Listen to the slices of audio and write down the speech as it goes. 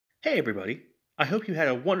Hey, everybody. I hope you had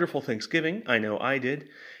a wonderful Thanksgiving. I know I did.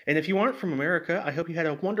 And if you aren't from America, I hope you had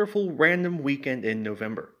a wonderful random weekend in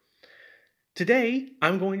November. Today,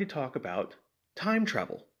 I'm going to talk about time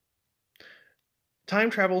travel.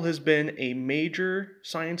 Time travel has been a major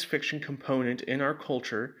science fiction component in our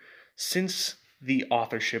culture since the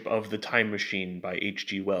authorship of The Time Machine by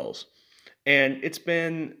H.G. Wells. And it's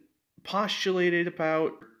been postulated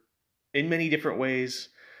about in many different ways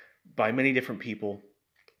by many different people.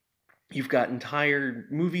 You've got entire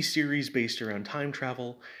movie series based around time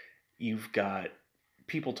travel. You've got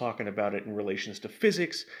people talking about it in relations to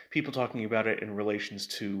physics, people talking about it in relations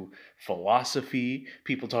to philosophy,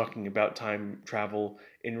 people talking about time travel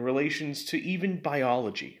in relations to even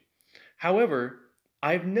biology. However,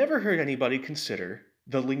 I've never heard anybody consider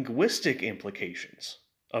the linguistic implications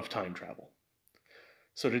of time travel.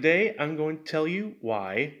 So today I'm going to tell you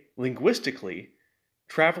why, linguistically,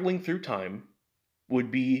 traveling through time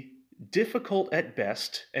would be difficult at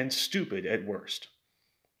best and stupid at worst.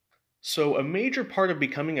 So, a major part of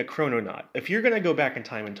becoming a chrononaut, if you're going to go back in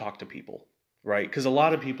time and talk to people, right? Because a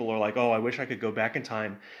lot of people are like, oh, I wish I could go back in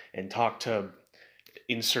time and talk to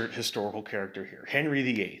insert historical character here Henry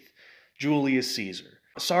VIII, Julius Caesar,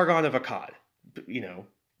 Sargon of Akkad,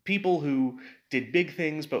 people who did big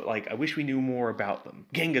things, but like, I wish we knew more about them.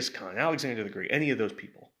 Genghis Khan, Alexander the Great, any of those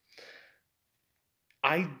people.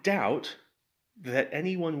 I doubt that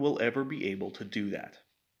anyone will ever be able to do that,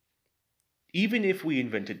 even if we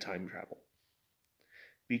invented time travel.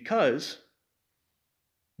 Because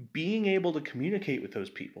being able to communicate with those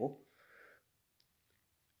people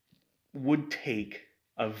would take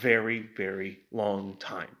a very, very long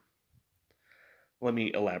time. Let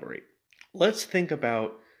me elaborate. Let's think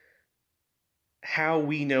about how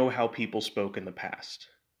we know how people spoke in the past,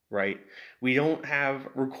 right? We don't have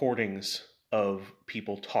recordings of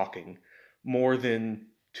people talking more than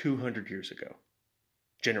 200 years ago,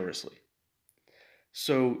 generously.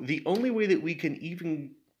 So the only way that we can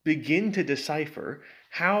even begin to decipher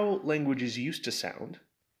how languages used to sound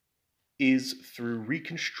is through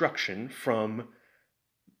reconstruction from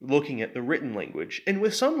looking at the written language. And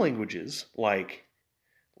with some languages, like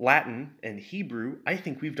Latin and Hebrew, I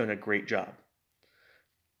think we've done a great job.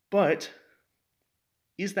 But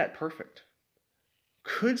is that perfect?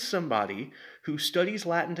 Could somebody who studies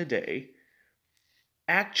Latin today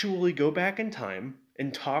actually go back in time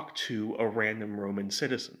and talk to a random Roman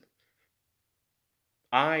citizen?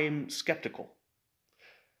 I'm skeptical.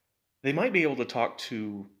 They might be able to talk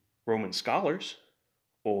to Roman scholars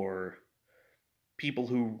or people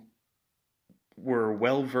who were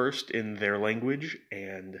well versed in their language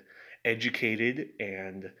and educated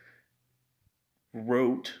and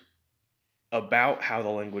wrote about how the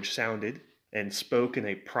language sounded and spoke in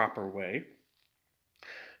a proper way.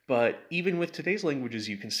 But even with today's languages,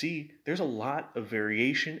 you can see there's a lot of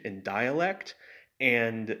variation in dialect,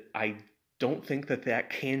 and I don't think that that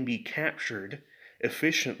can be captured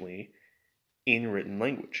efficiently in written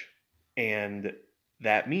language. And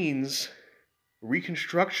that means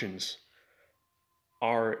reconstructions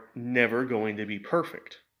are never going to be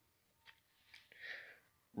perfect.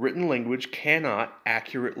 Written language cannot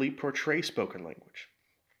accurately portray spoken language.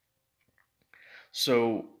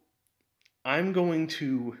 So I'm going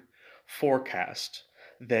to forecast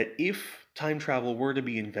that if time travel were to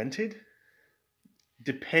be invented,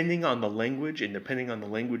 depending on the language and depending on the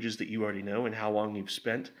languages that you already know and how long you've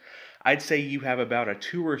spent, I'd say you have about a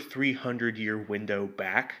 200 or 300 year window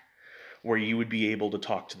back where you would be able to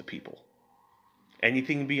talk to the people.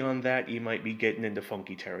 Anything beyond that, you might be getting into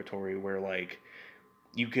funky territory where, like,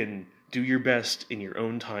 you can do your best in your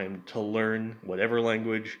own time to learn whatever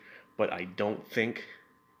language, but I don't think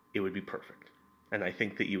it would be perfect. And I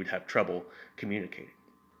think that you would have trouble communicating.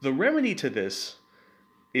 The remedy to this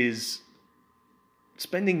is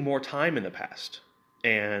spending more time in the past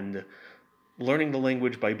and learning the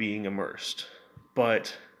language by being immersed.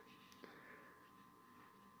 But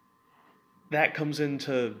that comes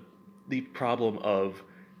into the problem of,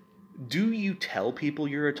 do you tell people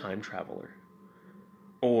you're a time traveler?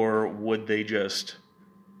 Or would they just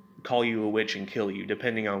call you a witch and kill you,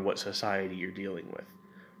 depending on what society you're dealing with?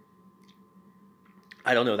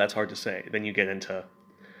 I don't know, that's hard to say. Then you get into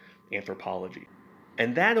anthropology.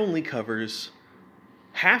 And that only covers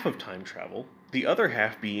half of time travel, the other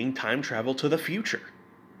half being time travel to the future.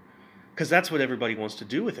 Because that's what everybody wants to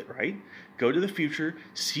do with it, right? Go to the future,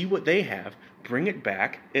 see what they have, bring it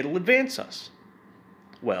back, it'll advance us.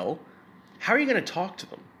 Well, how are you going to talk to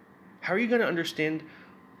them? How are you going to understand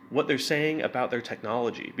what they're saying about their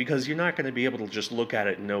technology? Because you're not going to be able to just look at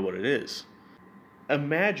it and know what it is.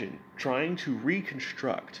 Imagine trying to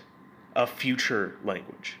reconstruct a future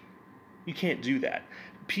language. You can't do that.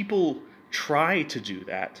 People try to do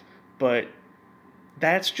that, but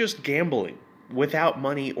that's just gambling without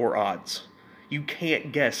money or odds. You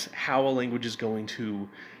can't guess how a language is going to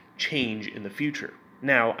change in the future.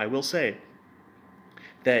 Now, I will say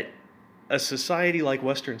that a society like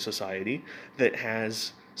Western society that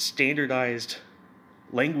has standardized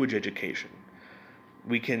language education,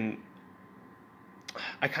 we can.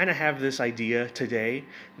 I kind of have this idea today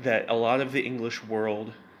that a lot of the English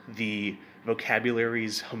world, the vocabulary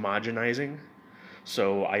is homogenizing.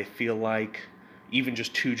 So I feel like even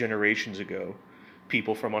just 2 generations ago,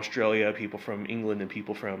 people from Australia, people from England, and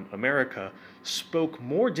people from America spoke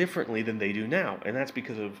more differently than they do now. And that's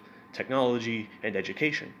because of technology and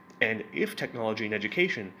education. And if technology and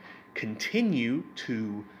education continue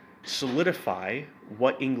to solidify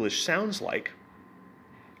what English sounds like,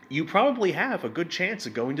 you probably have a good chance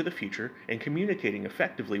of going to the future and communicating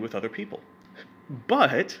effectively with other people.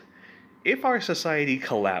 But if our society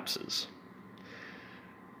collapses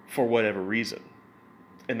for whatever reason,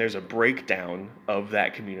 and there's a breakdown of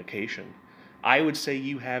that communication, I would say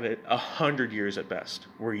you have it 100 years at best,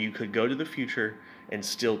 where you could go to the future and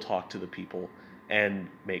still talk to the people and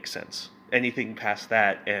make sense. Anything past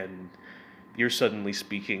that, and you're suddenly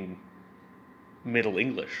speaking Middle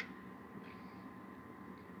English.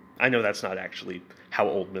 I know that's not actually how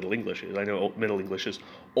old Middle English is. I know Middle English is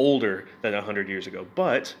older than 100 years ago,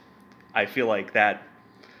 but I feel like that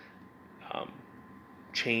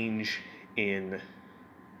change in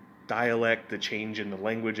dialect, the change in the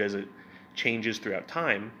language as it changes throughout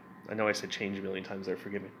time, I know I said change a million times there,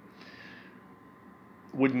 forgive me,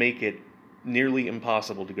 would make it nearly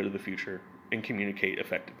impossible to go to the future and communicate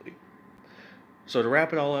effectively. So to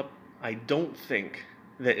wrap it all up, I don't think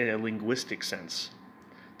that in a linguistic sense,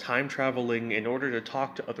 time traveling in order to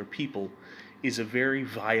talk to other people is a very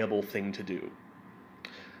viable thing to do.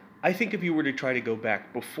 I think if you were to try to go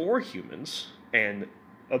back before humans and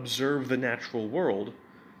observe the natural world,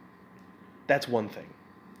 that's one thing.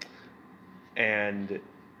 And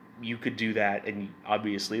you could do that, and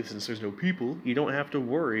obviously, since there's no people, you don't have to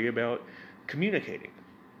worry about communicating.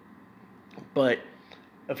 But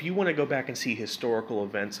if you want to go back and see historical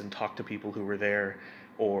events and talk to people who were there,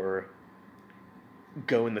 or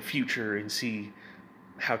go in the future and see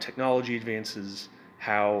how technology advances,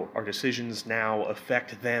 how our decisions now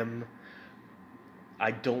affect them,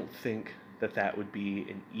 I don't think that that would be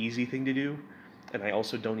an easy thing to do, and I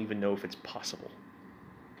also don't even know if it's possible.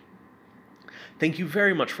 Thank you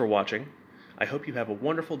very much for watching. I hope you have a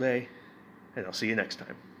wonderful day, and I'll see you next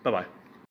time. Bye-bye.